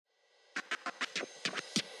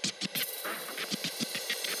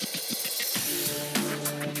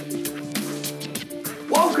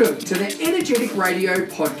Welcome to the Energetic Radio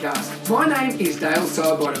Podcast. My name is Dale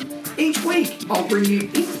Sidebottom. Each week, I'll bring you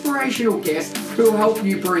inspirational guests who will help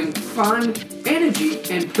you bring fun, energy,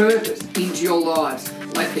 and purpose into your lives.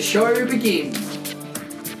 Let the show begin.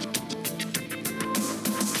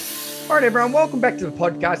 All right, everyone, welcome back to the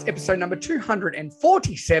podcast, episode number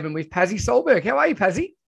 247 with Pazzy Solberg. How are you,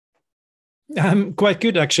 Pazzy? I'm quite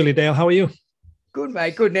good, actually, Dale. How are you? Good,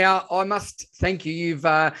 mate. Good. Now, I must thank you. You've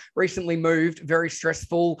recently moved, very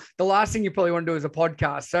stressful. The last thing you probably want to do is a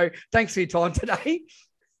podcast. So thanks for your time today.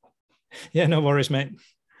 Yeah, no worries, mate.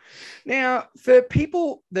 Now, for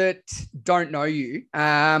people that don't know you,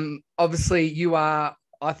 obviously you are,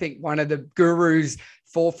 I think, one of the gurus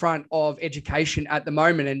forefront of education at the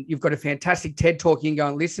moment, and you've got a fantastic TED Talk you can go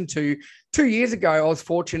and listen to. 2 years ago, I was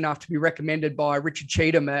fortunate enough to be recommended by Richard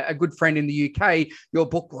Cheetham, a good friend in the UK, your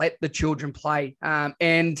book, Let the Children Play.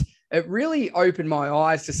 And it really opened my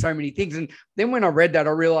eyes to so many things. And then when I read that,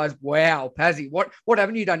 I realized, wow, Pazzy, what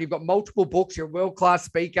haven't you done? You've got multiple books. You're a world-class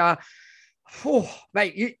speaker. Oh,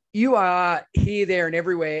 mate, you are here, there, and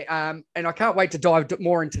everywhere. And I can't wait to dive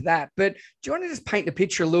more into that. But do you want to just paint the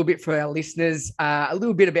picture a little bit for our listeners, a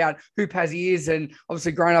little bit about who Pazzy is? And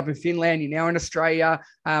obviously growing up in Finland, you're now in Australia.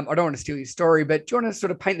 I don't want to steal your story, but do you want to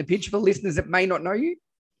sort of paint the picture for listeners that may not know you?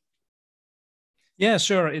 Yeah,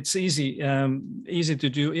 sure. It's easy to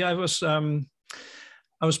do. Yeah, I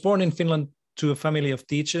was born in Finland to a family of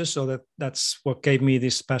teachers, so that's what gave me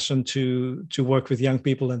this passion to work with young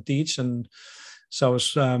people and teach. And so I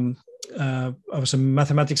was a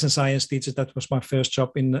mathematics and science teacher. That was my first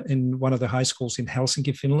job in one of the high schools in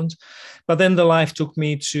Helsinki, Finland. But then the life took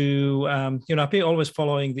me to I've been always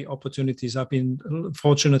following the opportunities. I've been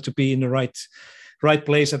fortunate to be in the right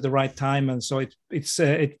place at the right time, and so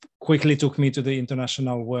it quickly took me to the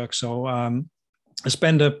international work. So I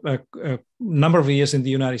spent a number of years in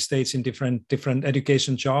the United States in different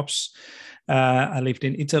education jobs. I lived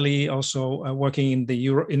in Italy, also working in the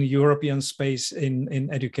European space in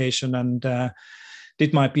education, and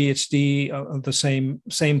did my PhD at the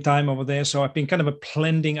same time over there. So I've been kind of a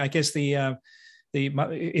blending, I guess,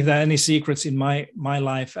 if there are any secrets in my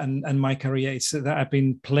life and my career, it's that I've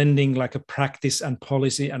been blending like a practice and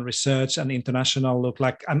policy and research and international look.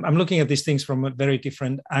 Like I'm looking at these things from very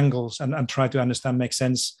different angles and try to understand, make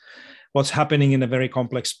sense what's happening in a very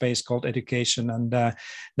complex space called education. And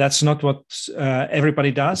that's not what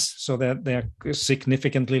everybody does. So there are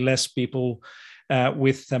significantly less people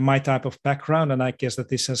with my type of background, and I guess that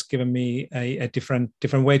this has given me a different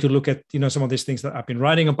way to look at some of these things that I've been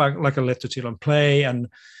writing about, like a Let the Children Play and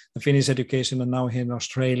the Finnish education, and now here in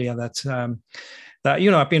Australia. That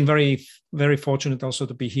I've been very, very fortunate also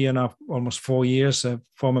to be here now almost 4 years.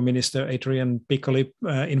 Former Minister Adrian Piccoli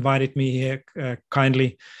invited me here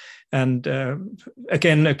kindly. And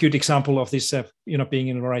again, a good example of this, being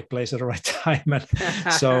in the right place at the right time. And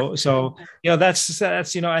so that's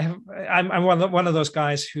I'm one of those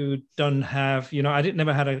guys who don't have, I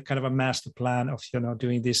never had a kind of a master plan of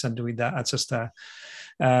doing this and doing that. I just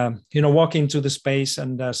walk into the space,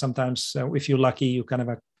 and sometimes if you're lucky, you kind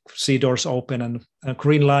of see doors open and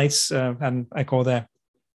green lights, and I go there.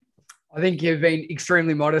 I think you've been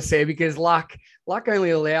extremely modest there, because luck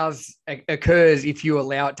only occurs if you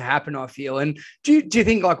allow it to happen, I feel. And do you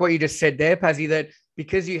think, like what you just said there, Pazzy, that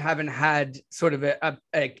because you haven't had sort of a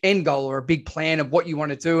end goal or a big plan of what you want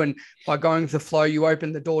to do, and by going with the flow, you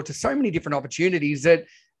open the door to so many different opportunities, that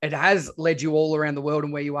it has led you all around the world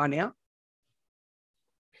and where you are now?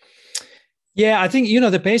 Yeah, I think,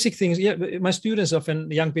 the basic things. Yeah, my students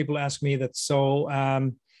often, young people ask me that. So,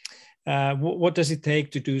 what does it take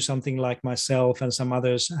to do something like myself and some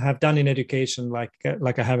others have done in education? Like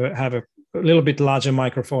I have a little bit larger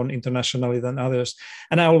microphone internationally than others.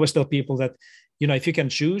 And I always tell people that, if you can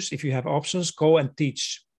choose, if you have options, go and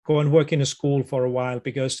teach, go and work in a school for a while,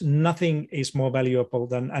 because nothing is more valuable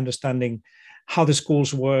than understanding how the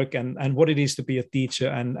schools work and what it is to be a teacher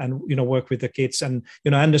and work with the kids and,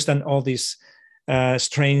 understand all these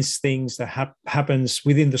strange things that happens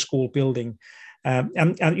within the school building.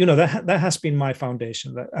 And that has been my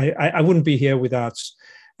foundation. That I wouldn't be here without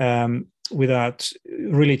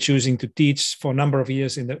really choosing to teach for a number of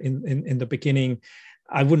years in the beginning.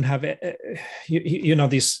 I wouldn't have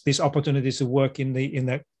these opportunities to work in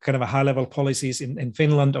the kind of a high level policies in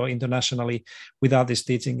Finland or internationally without this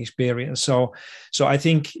teaching experience. So I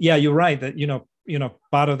think, yeah, you're right that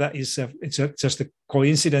part of that is it's just a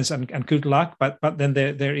coincidence and good luck, but then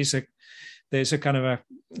there's a kind of a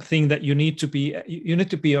thing that you need to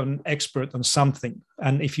be an expert on something,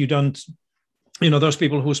 and if you don't those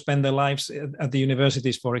people who spend their lives at the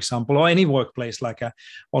universities, for example, or any workplace, like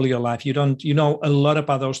all your life, you know a lot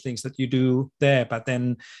about those things that you do there, but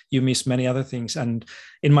then you miss many other things. And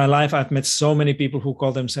in my life, I've met so many people who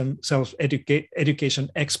call themselves education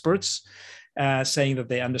experts, saying that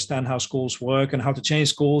they understand how schools work and how to change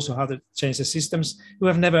schools or how to change the systems, who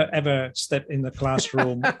have never ever stepped in the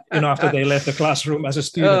classroom, after they left the classroom as a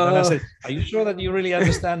student. And I said, are you sure that you really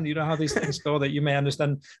understand, how these things go, that you may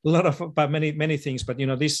understand a lot about many things, but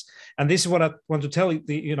this is what I want to tell you,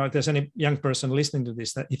 if there's any young person listening to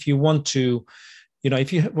this, that if you want to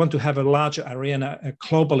have a larger arena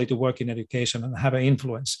globally to work in education and have an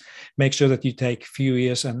influence, make sure that you take a few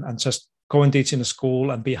years and just go and teach in a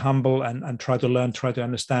school and be humble and try to learn, try to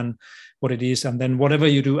understand what it is. And then whatever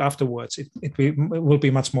you do afterwards, it will be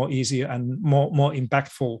much more easier and more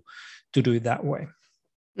impactful to do it that way.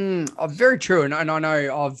 Very true. And I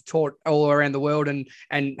know I've taught all around the world and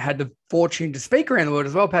had the fortune to speak around the world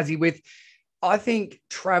as well, Pazzy, I think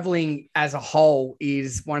traveling as a whole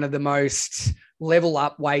is one of the most level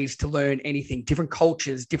up ways to learn anything, different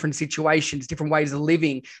cultures, different situations, different ways of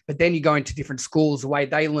living. But then you go into different schools, the way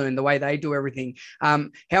they learn, the way they do everything. How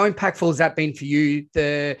impactful has that been for you?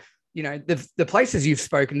 The places you've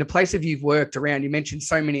spoken, the places you've worked around, you mentioned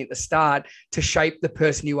so many at the start, to shape the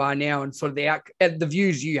person you are now and sort of the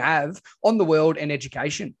views you have on the world and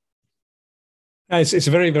education. It's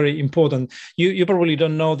very, very important. You probably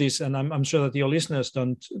don't know this, and I'm sure that your listeners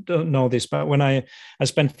don't know this. But when I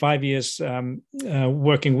spent 5 years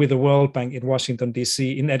working with the World Bank in Washington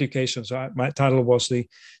D.C. in education, so my title was the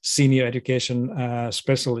senior education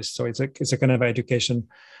specialist. So it's a kind of education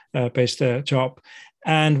based job.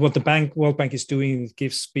 And what the World Bank is doing, it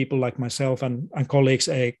gives people like myself and colleagues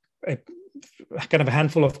a kind of a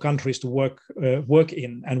handful of countries to work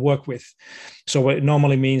in and work with. So what it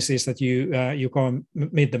normally means is that you go and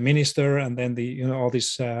meet the minister and then all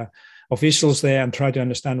these officials there and try to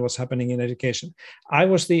understand what's happening in education.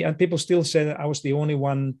 And people still say that I was the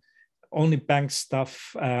only bank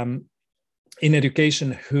staff in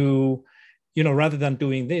education who, rather than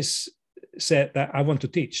doing this, said that I want to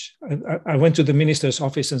teach. I went to the minister's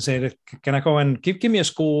office and said, can I go and give me a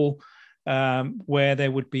school where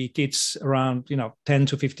there would be kids around 10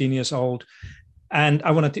 to 15 years old, and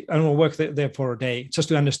I want to work there for a day just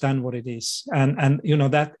to understand what it is. And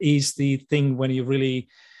that is the thing when you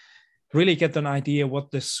really get an idea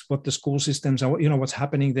what the school systems are, what's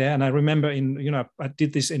happening there. And I remember I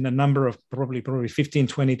did this in a number of probably 15,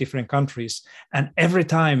 20 different countries, and every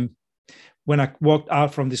time when I walked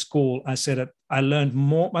out from the school, I said that I learned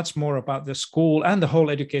much more about the school and the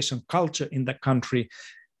whole education culture in that country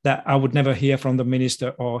that I would never hear from the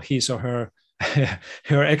minister or his or her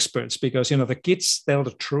her experts, because the kids tell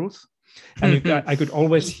the truth, and I could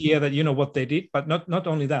always hear that what they did, but not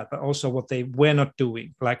only that, but also what they were not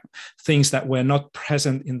doing, like things that were not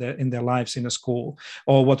present in their lives in a school,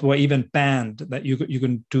 or what were even banned, that you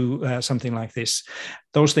can do something like this.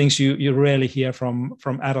 Those things you rarely hear from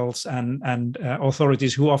adults and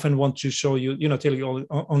authorities, who often want to show you, tell you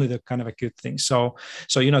only the kind of a good things. So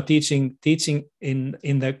teaching in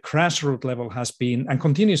the grassroots level has been and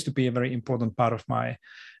continues to be a very important part of my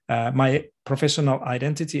professional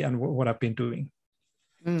identity and what I've been doing.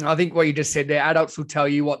 I think what you just said there, adults will tell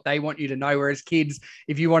you what they want you to know, whereas kids,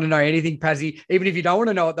 if you want to know anything, Pazzy, even if you don't want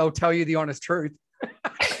to know it, they'll tell you the honest truth.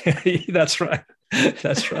 That's right.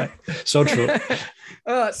 That's right. So true.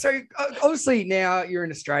 So obviously now you're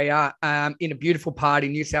in Australia, in a beautiful part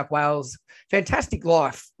in New South Wales, fantastic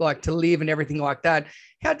life, like to live and everything like that.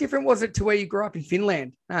 How different was it to where you grew up in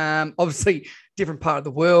Finland? Obviously different part of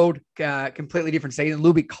the world, completely different season, a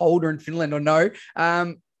little bit colder in Finland, or no?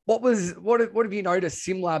 What have you noticed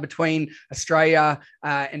similar between Australia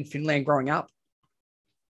and Finland growing up?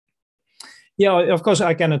 Yeah, of course,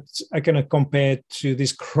 I cannot compare to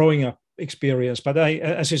this growing up experience, but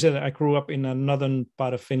as you said, I grew up in a northern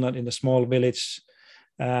part of Finland in a small village.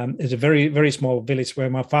 It's a very, very small village where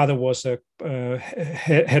my father was a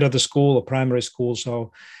head of the school, a primary school.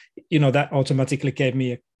 So, that automatically gave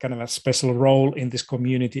me a kind of a special role in this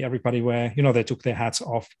community. Everybody they took their hats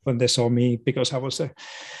off when they saw me, because I was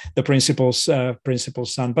the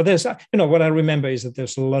principal's son. But there's, what I remember is that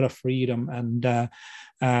there's a lot of freedom and, a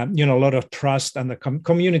lot of trust, and the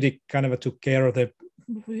community kind of took care of the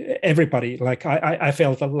everybody. Like I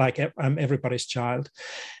felt like I'm everybody's child,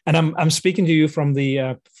 and I'm speaking to you from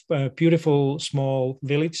the beautiful small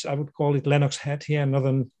village. I would call it Lennox Head here in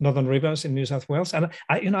Northern Rivers in New South Wales, and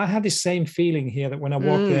I had this same feeling here that when I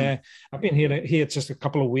walk there. I've been here just a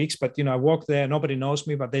couple of weeks, but I walk there. Nobody knows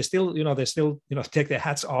me, but they still take their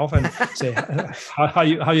hats off and say,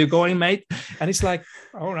 "How you going, mate?" And it's like,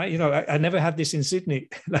 all right, I never had this in Sydney.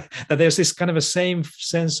 That there's this kind of a same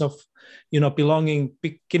sense of belonging,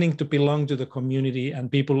 beginning to belong to the community,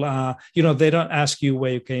 and people are, they don't ask you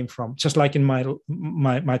where you came from. Just like in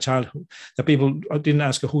my childhood, the people didn't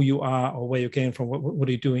ask who you are or where you came from. What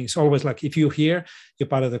are you doing? It's always like, if you're here, you're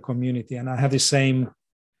part of the community. And I have the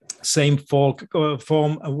same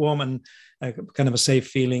form, a warm and kind of a safe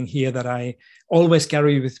feeling here that I always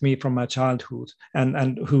carry with me from my childhood,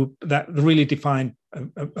 and who that really defined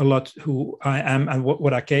a lot who I am and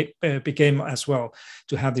what I became as well.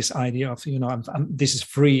 To have this idea of this is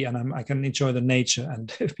free, and I can enjoy the nature,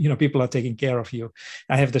 and people are taking care of you.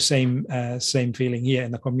 I have the same feeling here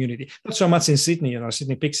in the community. Not so much in Sydney.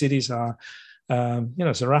 Sydney, big cities are.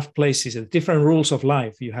 It's a rough place. It's different rules of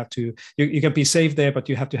life. You have to, you can be safe there, but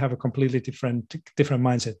you have to have a completely different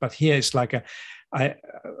mindset. But here it's like I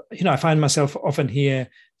find myself often here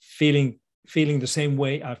feeling the same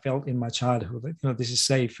way I felt in my childhood. This is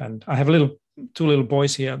safe, and I have two little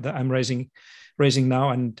boys here that I'm raising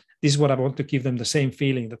now, and this is what I want to give them, the same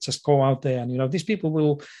feeling, that just go out there and these people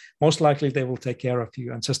will most likely, they will take care of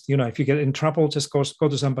you, and just if you get in trouble, just go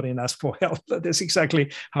to somebody and ask for help. That's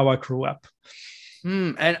exactly how I grew up.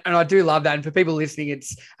 And I do love that. And for people listening,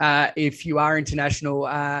 it's if you are international,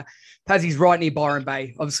 Tassie's right near Byron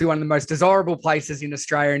Bay, obviously one of the most desirable places in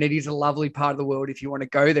Australia, and it is a lovely part of the world if you want to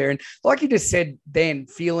go there. And like you just said then,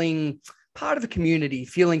 feeling part of a community,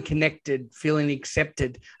 feeling connected, feeling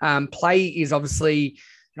accepted. Play is obviously,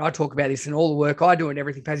 I talk about this in all the work I do and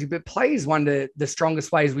everything, Pazzy, but play is one of the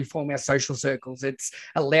strongest ways we form our social circles. It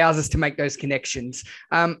allows us to make those connections.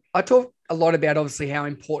 I talk a lot about obviously how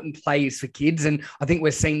important play is for kids. And I think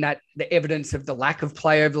we're seeing that the evidence of the lack of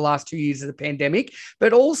play over the last 2 years of the pandemic,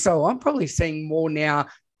 but also I'm probably seeing more now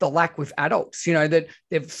the lack with adults, that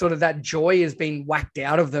they've sort of, that joy has been whacked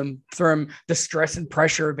out of them from the stress and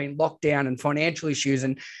pressure of being locked down and financial issues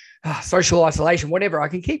and social isolation, whatever. I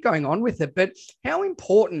can keep going on with it, but how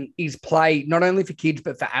important is play, not only for kids,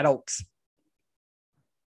 but for adults?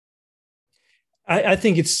 I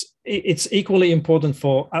think it's equally important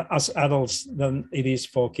for us adults than it is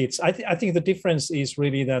for kids. I think the difference is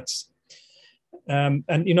really that, and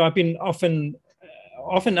I've been often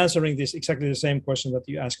answering this exactly the same question that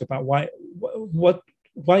you ask about why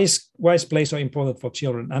is play so important for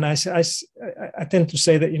children? And I tend to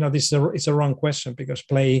say that it's a wrong question, because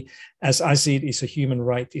play, as I see it, is a human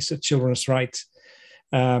right. It's a children's right,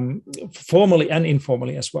 formally and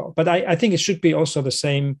informally as well. But I think it should be also the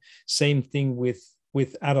same thing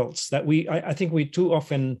with adults. That I think we too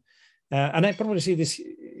often, and I probably see this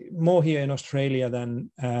more here in Australia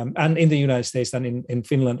than and in the United States than in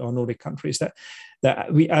Finland or Nordic countries,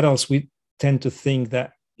 that we adults, we tend to think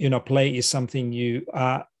that play is something you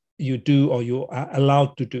do or you are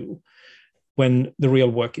allowed to do when the real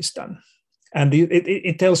work is done. And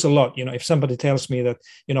it tells a lot, if somebody tells me that,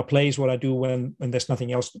 play is what I do when there's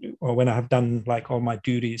nothing else to do, or when I have done like all my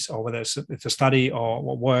duties, or whether it's a study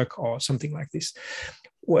or work or something like this.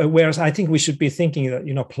 Whereas I think we should be thinking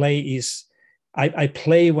that, play is, I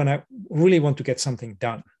play when I really want to get something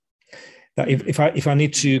done. That if I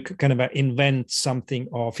need to kind of invent something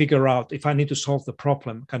or figure out, if I need to solve the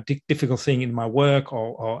problem, kind of difficult thing in my work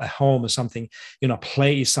or at home or something,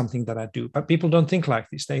 play is something that I do. But people don't think like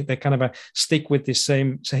this. They kind of stick with this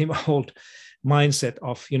same old mindset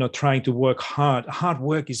of trying to work hard. Hard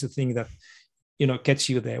work is the thing that gets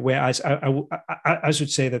you there. Whereas I should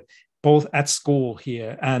say that both at school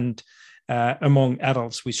here and among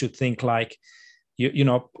adults, we should think like,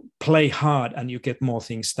 play hard and you get more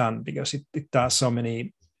things done, because it does so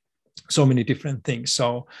many different things.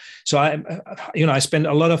 So I spend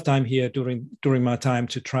a lot of time here during my time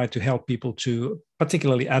to try to help people, to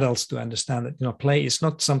particularly adults, to understand that play is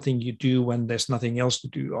not something you do when there's nothing else to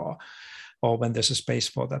do, or when there's a space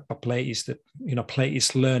for that. But play is play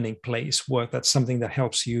is learning, play is work. That's something that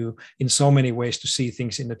helps you in so many ways to see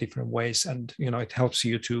things in a different ways. And, it helps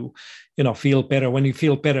you to, feel better. When you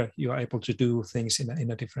feel better, you are able to do things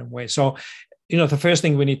in a different way. So, the first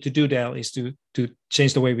thing we need to do, Dale, is to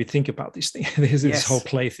change the way we think about this thing, this whole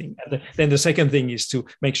play thing. And then the second thing is to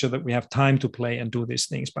make sure that we have time to play and do these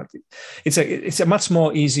things. But it's a much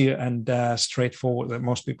more easier and straightforward than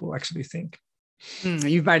most people actually think.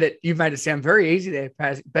 You've made it sound very easy there,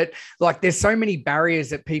 Paz. But like, there's so many barriers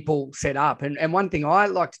that people set up, and one thing I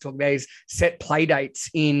like to talk about is set play dates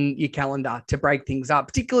in your calendar to break things up,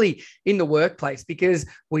 particularly in the workplace, because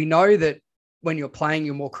we know that when you're playing,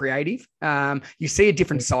 you're more creative. You see a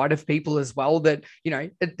different side of people as well. That, you know,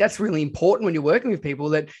 that's really important when you're working with people,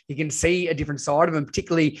 that you can see a different side of them,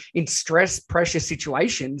 particularly in stress, pressure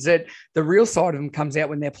situations, that the real side of them comes out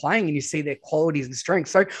when they're playing and you see their qualities and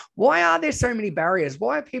strengths. So why are there so many barriers?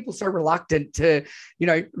 Why are people so reluctant to, you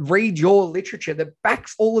know, read your literature that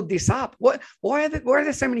backs all of this up? Why are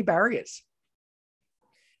there so many barriers?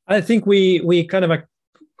 I think we kind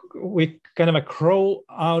of crawl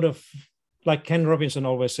out of, like Ken Robinson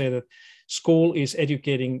always said, that school is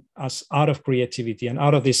educating us out of creativity and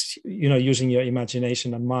out of this, you know, using your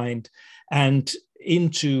imagination and mind, and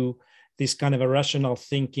into this kind of a rational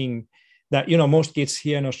thinking that, you know, most kids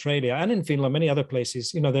here in Australia and in Finland, many other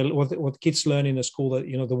places, you know, what kids learn in a school, that,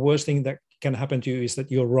 you know, the worst thing that can happen to you is that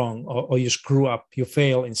you're wrong, or you screw up, you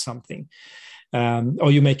fail in something.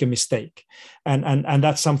 Or you make a mistake, and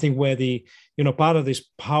that's something where the, you know, part of this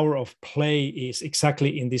power of play is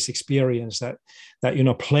exactly in this experience that you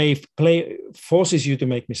know, play forces you to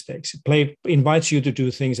make mistakes. Play invites you to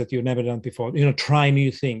do things that you've never done before. You know, try new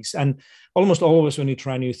things, and almost always when you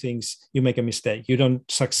try new things, you make a mistake. You don't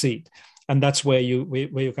succeed, and that's where you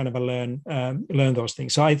kind of learn those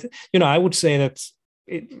things. So I would say that.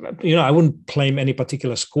 You know, I wouldn't blame any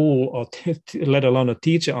particular school or let alone a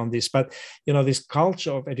teacher on this, but, you know, this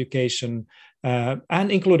culture of education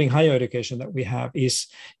and including higher education that we have is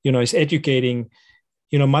educating,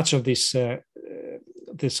 you know, much of this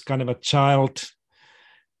this kind of a childlike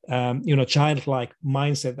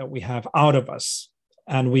mindset that we have out of us.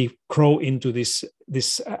 And we grow into this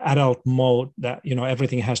adult mode that, you know,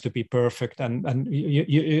 everything has to be perfect, and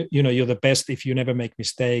you know, you're the best if you never make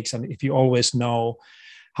mistakes and if you always know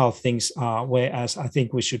how things are. Whereas I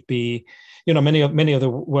think we should be, you know, many of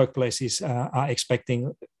the workplaces are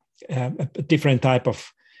expecting a different type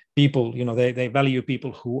of people. You know, they value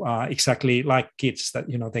people who are exactly like kids, that,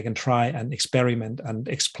 you know, they can try and experiment and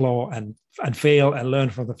explore and fail and learn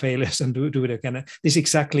from the failures and do it again. This is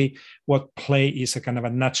exactly what play is, a kind of a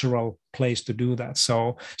natural place to do that.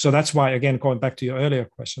 So that's why, again, going back to your earlier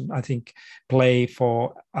question, I think play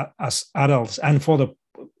for us adults and for the,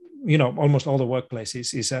 you know, almost all the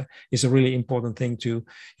workplaces is a really important thing to, you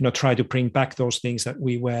know, try to bring back those things that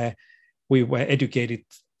we were educated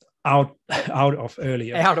out of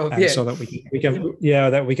earlier, so that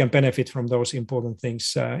we can benefit from those important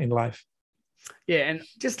things in life. Yeah, and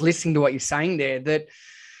just listening to what you're saying there, that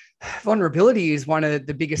vulnerability is one of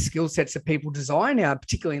the biggest skill sets that people desire now,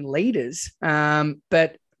 particularly in leaders.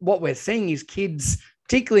 But what we're seeing is kids,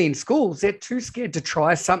 particularly in schools, they're too scared to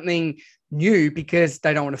try something new because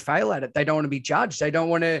they don't want to fail at it. They don't want to be judged. They don't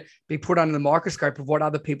want to be put under the microscope of what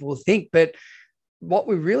other people will think. But what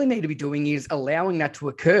we really need to be doing is allowing that to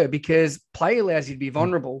occur, because play allows you to be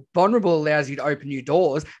vulnerable. Vulnerable allows you to open new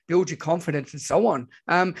doors, build your confidence, and so on.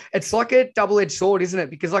 It's like a double-edged sword, isn't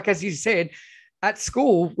it? Because, like, as you said, at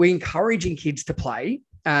school, we're encouraging kids to play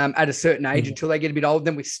at a certain age until they get a bit older.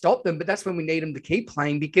 Then we stop them, but that's when we need them to keep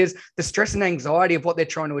playing, because the stress and anxiety of what they're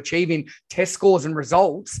trying to achieve in test scores and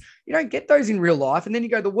results, you don't get those in real life. And then you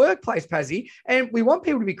go to the workplace, Pazzy, and we want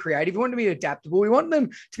people to be creative. We want them to be adaptable. We want them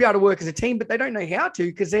to be able to work as a team, but they don't know how to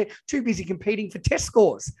because they're too busy competing for test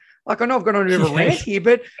scores. Like, I know I've gone on a bit of a rant here,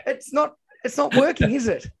 but it's not working, is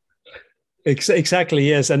it? Exactly,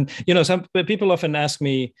 yes. And, you know, some people often ask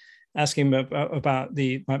me about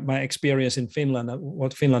my experience in Finland,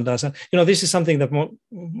 what Finland does. And, you know, this is something that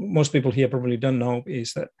most people here probably don't know,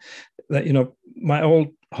 is that, you know, my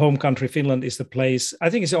old home country, Finland, is the place, I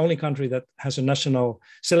think it's the only country that has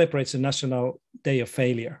celebrates a national day of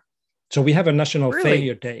failure. So we have a national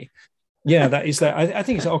failure day. Yeah, that is, I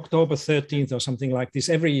think it's October 13th or something like this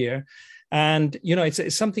every year. And, you know,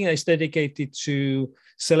 it's something that is dedicated to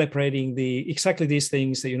celebrating exactly these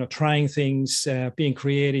things, that, you know, trying things, being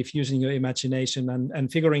creative, using your imagination and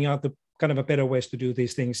figuring out the kind of a better ways to do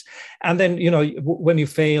these things. And then, you know, when you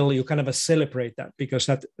fail, you kind of celebrate that, because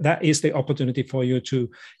that is the opportunity for you to,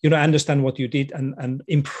 you know, understand what you did and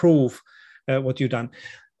improve what you've done.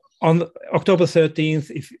 On October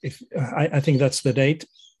 13th, if I think that's the date,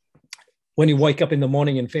 when you wake up in the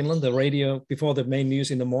morning in Finland, the radio, before the main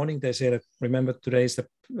news in the morning, they say that, remember, today is the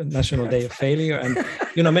National Day of Failure. And,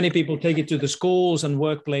 you know, many people take it to the schools and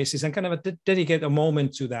workplaces and kind of dedicate a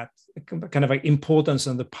moment to that kind of like importance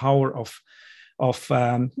and the power of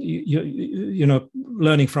you know,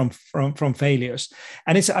 learning from failures.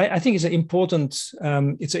 And I think it's an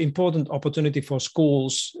important opportunity for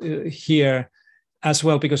schools here as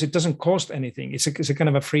well, because it doesn't cost anything. It's a kind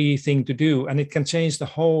of a free thing to do, and it can change the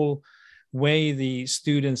whole way the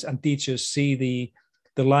students and teachers see the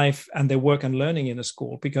life and their work and learning in a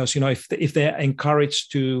school. Because if they're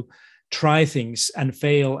encouraged to try things and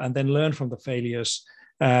fail and then learn from the failures,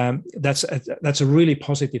 that's a really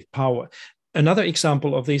positive power. Another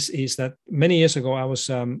example of this is that many years ago I was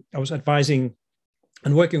advising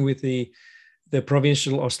and working with the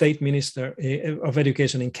provincial or state minister of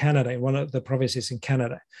education in Canada, in one of the provinces in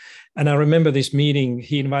Canada. And I remember this meeting,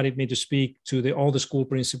 he invited me to speak to all the school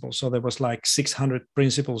principals. So there was like 600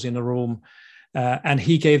 principals in a room. And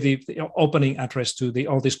he gave the opening address to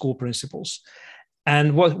all the school principals.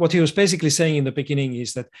 And what he was basically saying in the beginning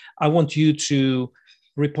is that I want you to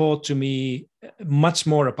report to me much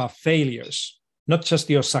more about failures, not just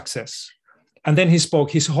your success. And then he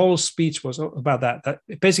spoke, his whole speech was about that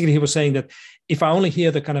basically he was saying that if I only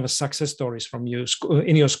hear the kind of success stories from you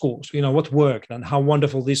in your schools, what worked and how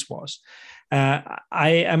wonderful this was,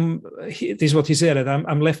 this is what he said, that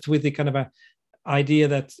I'm left with the kind of a idea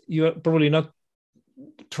that you're probably not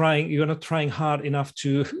trying hard enough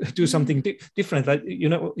to do something different, that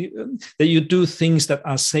that you do things that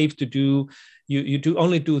are safe to do. You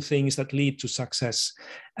only do things that lead to success.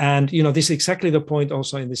 And this is exactly the point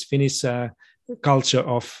also in this Finnish culture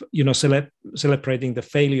of celebrating the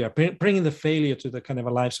failure, bringing the failure to the kind of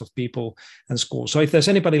lives of people and schools. So if there's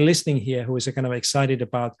anybody listening here who is kind of excited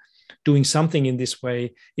about doing something in this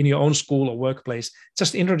way in your own school or workplace,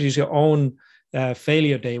 just introduce your own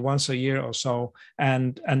failure day once a year or so,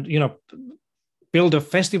 and build a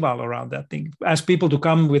festival around that thing. Ask people to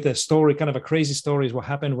come with a story, kind of a crazy stories, what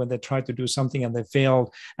happened when they tried to do something and they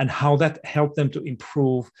failed, and how that helped them to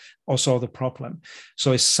improve or solve the problem.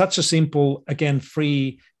 So it's such a simple, again,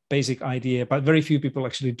 free, basic idea, but very few people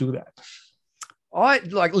actually do that. I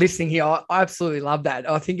like listening here. I absolutely love that.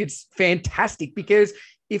 I think it's fantastic, because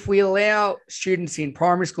if we allow students in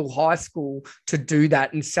primary school, high school to do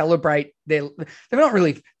that and celebrate they're not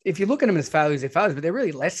really, if you look at them as failures, they're failures, but they're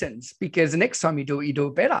really lessons, because the next time you do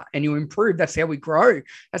it better and you improve. That's how we grow.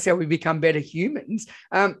 That's how we become better humans.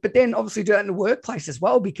 But then obviously do that in the workplace as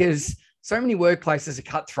well, because so many workplaces are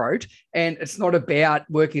cutthroat and it's not about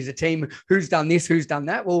working as a team. Who's done this? Who's done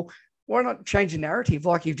that? Well, why not change the narrative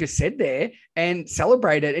like you've just said there and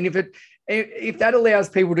celebrate it? And if that allows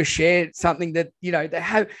people to share something that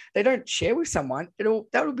they don't share with someone,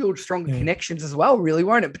 that'll build stronger connections as well, really,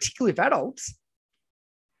 won't it? Particularly if adults.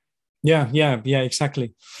 Yeah,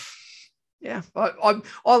 exactly. Yeah, I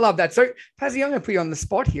love that. So, Pazzy, I'm going to put you on the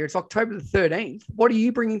spot here. It's October the 13th. What are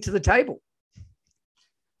you bringing to the table?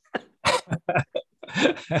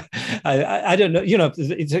 I don't know.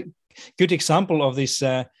 It's a good example of this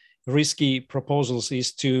risky proposals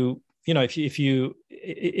is to, if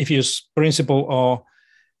you're principal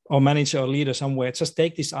or manager or leader somewhere, just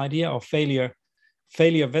take this idea of failure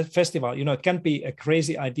festival. It can be a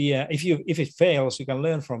crazy idea. If it fails, you can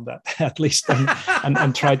learn from that at least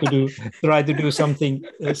and try to do something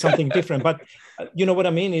different. But what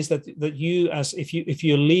I mean is that you, as if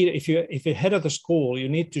you're head of the school, you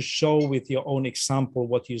need to show with your own example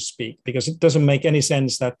what you speak, because it doesn't make any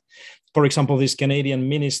sense that, for example, this Canadian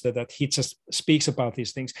minister, that he just speaks about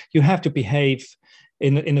these things. You have to behave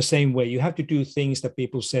in the same way. You have to do things that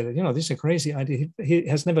people say that, this is a crazy idea. He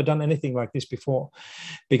has never done anything like this before,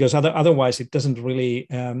 because otherwise it doesn't really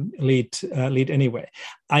lead anywhere.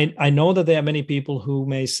 I know that there are many people who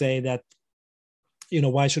may say that,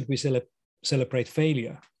 why should we celebrate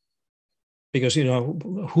failure? Because,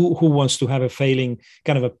 who wants to have a failing,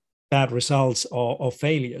 kind of a bad results or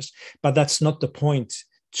failures? But that's not the point.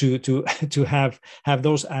 To have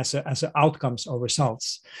those as outcomes or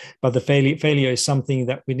results, but the failure is something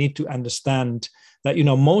that we need to understand, that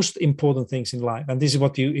most important things in life, and this is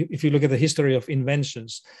what if you look at the history of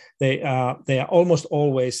inventions, they are almost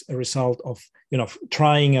always a result of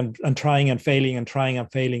trying and trying and failing and trying and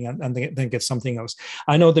failing and then get something else.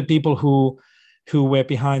 I know the people who were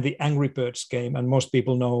behind the Angry Birds game, and most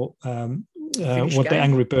people know what the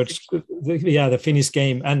Angry Birds, the Finnish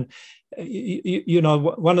game. And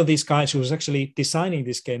one of these guys who was actually designing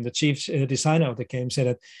this game, the chief designer of the game, said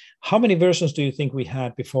that, how many versions do you think we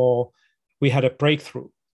had before we had a breakthrough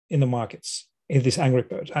in the markets in this Angry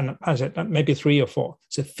Birds? And I said, maybe 3 or 4.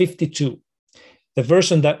 So 52. The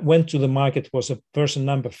version that went to the market was a version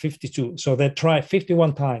number 52. So they tried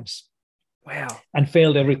 51 times. Wow. And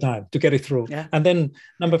failed every time to get it through. Yeah. And then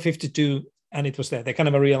number 52, and it was there. They kind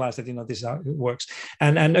of realized that, this is how it works.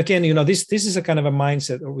 And again, this is a kind of a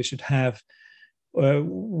mindset that we should have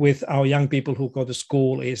with our young people who go to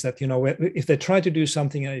school, is that, if they try to do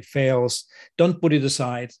something and it fails, don't put it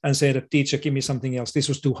aside and say, the teacher, give me something else. This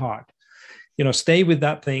was too hard. stay with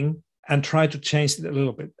that thing and try to change it a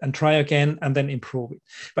little bit and try again and then improve it.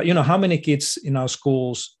 But how many kids in our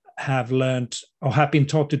schools have learned or have been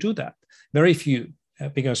taught to do that? Very few.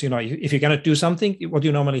 Because if you're going to do something, what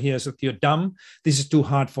you normally hear is that you're dumb, this is too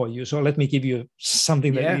hard for you, so let me give you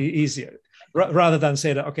something that is easier, rather than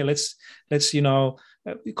say that, okay, let's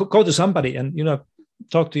go to somebody and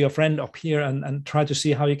talk to your friend up here and try to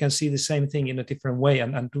see how you can see the same thing in a different way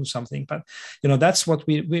and do something. But that's what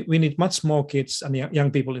we need, much more kids and young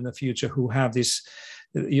people in the future who have this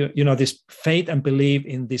this faith and belief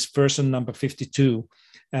in this version number 52.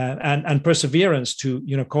 And perseverance to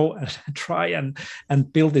go and try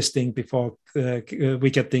and build this thing before we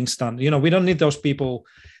get things done. We don't need those people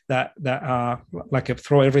that are like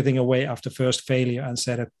throw everything away after first failure and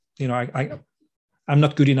say that I'm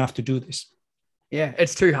not good enough to do this. Yeah,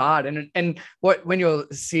 it's too hard. And when you're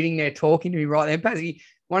sitting there talking to me right then, Pazzy,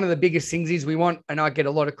 one of the biggest things is we want, and I get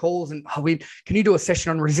a lot of calls and can you do a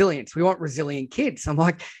session on resilience? We want resilient kids. I'm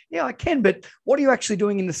like, yeah, I can, but what are you actually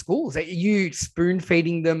doing in the schools? Are you spoon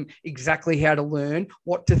feeding them exactly how to learn,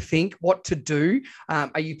 what to think, what to do?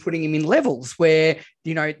 Are you putting them in levels where,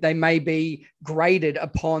 they may be graded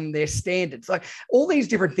upon their standards? Like all these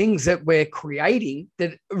different things that we're creating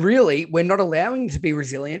that really we're not allowing to be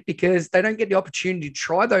resilient because they don't get the opportunity to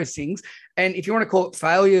try those things. And if you want to call it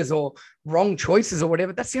failures or wrong choices or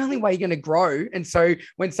whatever, that's the only way you're going to grow. And so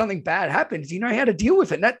when something bad happens, you know how to deal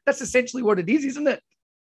with it. And that's essentially what it is, isn't it?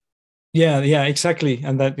 Yeah, exactly.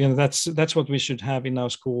 And that, that's what we should have in our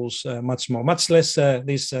schools, much less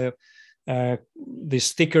these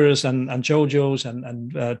stickers and JoJo's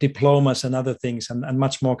and diplomas and other things, and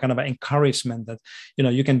much more kind of encouragement that,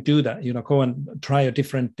 you can do that, go and try a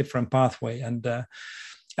different pathway.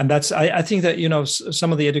 And that's, I think that,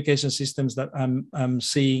 some of the education systems that I'm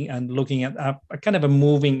seeing and looking at are kind of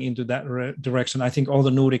moving into that direction. I think all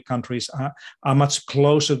the Nordic countries are much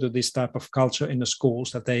closer to this type of culture in the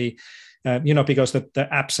schools, that they, because the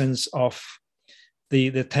absence of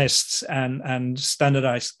the tests and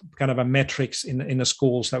standardized kind of a metrics in the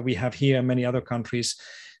schools that we have here in many other countries,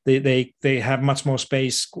 they have much more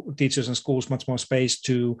space, teachers and schools much more space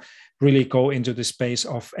to really go into the space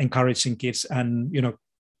of encouraging kids and,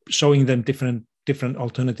 showing them different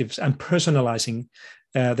alternatives and personalizing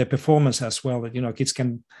their performance as well, that kids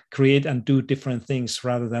can create and do different things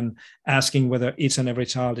rather than asking whether each and every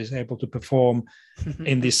child is able to perform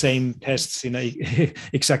in the same tests in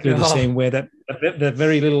exactly the same way. That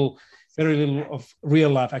very little of real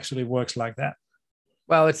life actually works like that.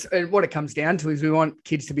 Well, it's what it comes down to is we want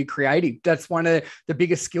kids to be creative. That's one of the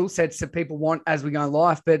biggest skill sets that people want as we go in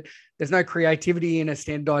life. But there's no creativity in a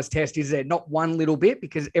standardized test, is there? Not one little bit,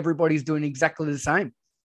 because everybody's doing exactly the same.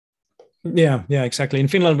 Yeah, exactly. In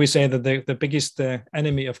Finland, we say that the biggest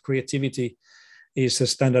enemy of creativity is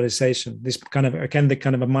standardization. This kind of, again, the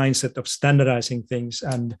kind of a mindset of standardizing things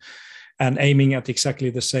and aiming at exactly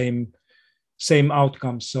the same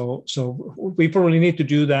outcomes. So we probably need to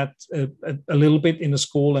do that a little bit in the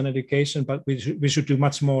school and education, but we should do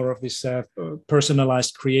much more of this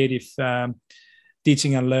personalized, creative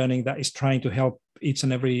teaching and learning that is trying to help each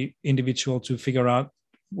and every individual to figure out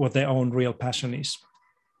what their own real passion is.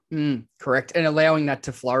 Correct. And allowing that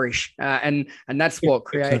to flourish. And that's what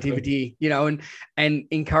creativity, and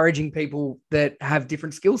encouraging people that have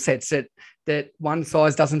different skill sets that one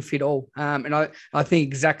size doesn't fit all. And I think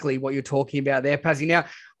exactly what you're talking about there, Pazzy. Now,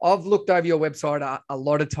 I've looked over your website a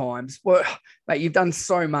lot of times. Well, mate, you've done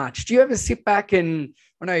so much. Do you ever sit back and,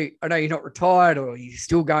 I know you're not retired or you're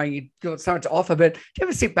still going, you've got so much to offer, but do you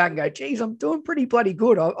ever sit back and go, geez, I'm doing pretty bloody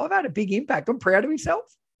good. I've had a big impact. I'm proud of myself.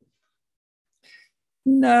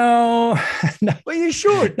 No. Well, you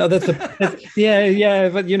should. No, that's yeah.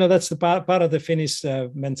 But that's the part of the Finnish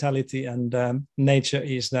mentality and nature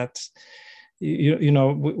is that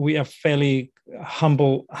we are fairly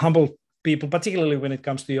humble people, particularly when it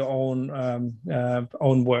comes to your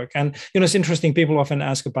own work. And it's interesting. People often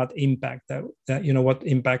ask about impact. That what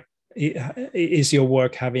impact is your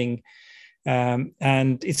work having.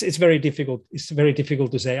 And it's very difficult. It's very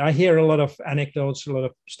difficult to say. I hear a lot of anecdotes, a lot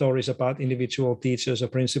of stories about individual teachers or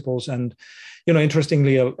principals, and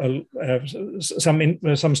interestingly,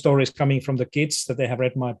 some stories coming from the kids that they have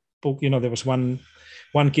read my book. There was one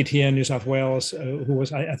kid here in New South Wales who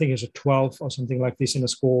was, I think, he was a 12 or something like this in a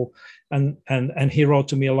school, and he wrote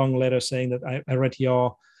to me a long letter saying that I read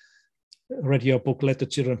your book, Let the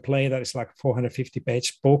Children Play. That is like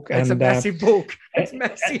 450-page book. It's a massive book. It's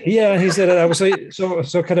massive. Yeah, he said that I was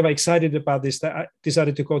so kind of excited about this that I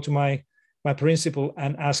decided to go to my principal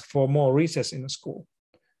and ask for more recess in the school.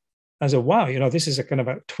 I said, wow, this is a kind of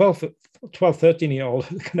a 12, 13-year-old,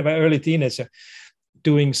 kind of an early teenager.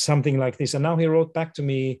 doing something like this. And now he wrote back to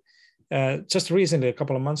me just recently, a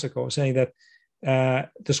couple of months ago, saying that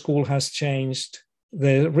the school has changed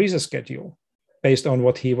the research schedule based on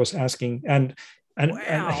what he was asking. And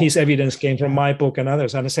his evidence came from my book and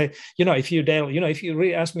others. And I say, if you, Dale, if you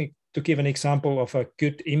really ask me to give an example of a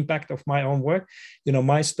good impact of my own work,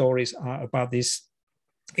 my stories are about these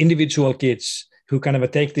individual kids who kind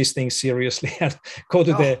of take these things seriously and go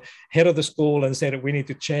to the head of the school and say that we need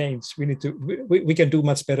to change. We can do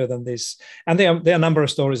much better than this. And there are a number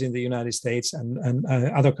of stories in the United States and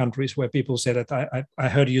other countries where people say that I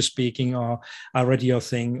heard you speaking, or I read your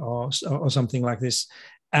thing, or something like this,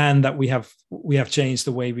 and that we have changed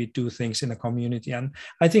the way we do things in a community. And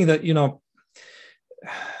I think that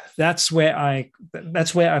that's where I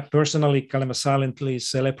personally kind of silently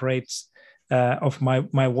celebrate of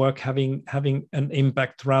my work having an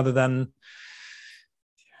impact, rather than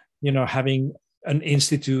having an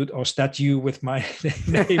institute or statue with my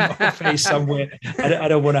name or face somewhere. I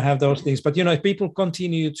don't want to have those things. But if people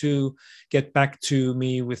continue to get back to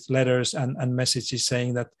me with letters and messages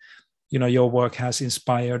saying that your work has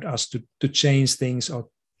inspired us to change things or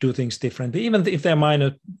do things differently, even if they're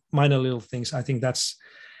minor little things, I think that's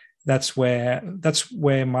where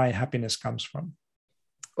my happiness comes from.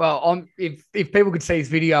 Well, if people could see this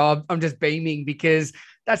video, I'm just beaming, because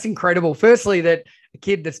that's incredible. Firstly, that a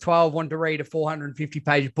kid that's 12 wanted to read a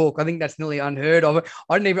 450-page book. I think that's nearly unheard of.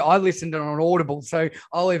 I listened on Audible, so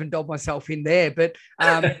I'll even dob myself in there. But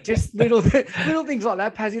just little things like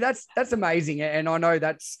that, Pazzy, that's amazing. And I know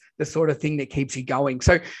that's the sort of thing that keeps you going.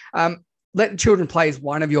 So Let the Children Play is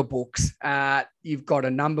one of your books. You've got a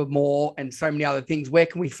number more and so many other things. Where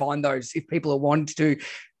can we find those if people are wanting to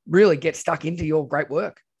really get stuck into your great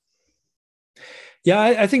work? Yeah,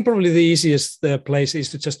 I think probably the easiest place is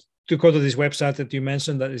to go to this website that you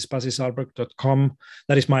mentioned, that is pazzysahlberg.com.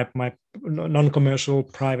 That is my non-commercial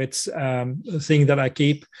private thing that I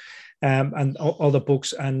keep, and all the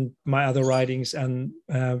books and my other writings, and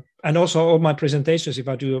also all my presentations. If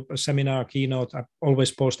I do a seminar, keynote, I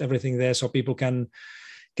always post everything there so people can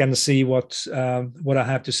see what I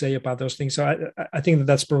have to say about those things. So I think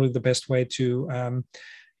that's probably the best way to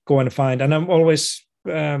go and find. And I'm always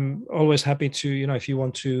happy to, if you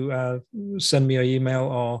want to send me an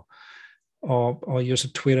email or use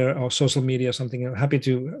a Twitter or social media or something, I'm happy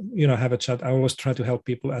to, have a chat. I always try to help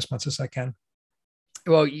people as much as I can.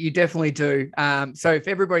 Well, you definitely do. So if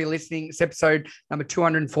everybody listening, it's episode number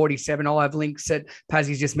 247. I'll have links that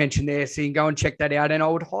Pazzy's just mentioned there, so you can go and check that out. And I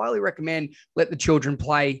would highly recommend Let the Children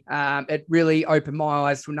Play. It really opened my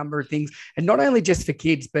eyes to a number of things, and not only just for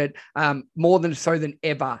kids, but more than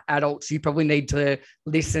ever, adults. You probably need to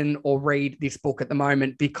listen or read this book at the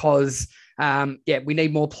moment, because we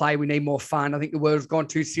need more play. We need more fun. I think the world's gone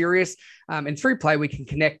too serious. And through play, we can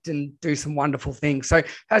connect and do some wonderful things. So,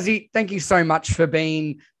 Pazzy, thank you so much for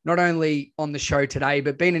being not only on the show today,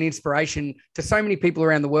 but being an inspiration to so many people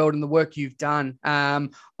around the world and the work you've done. I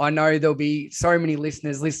know there'll be so many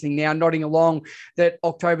listeners listening now, nodding along, that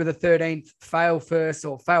October the 13th, fail first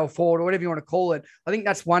or fail forward, or whatever you want to call it. I think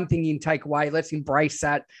that's one thing you can take away. Let's embrace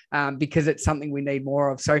that because it's something we need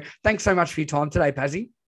more of. So thanks so much for your time today, Pazzy.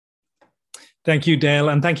 Thank you, Dale,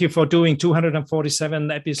 and thank you for doing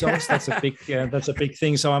 247 episodes. That's a big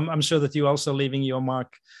thing. So I'm sure that you're also leaving your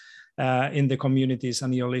mark in the communities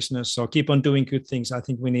and your listeners. So keep on doing good things. I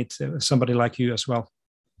think we need somebody like you as well.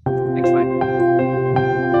 Thanks, mate.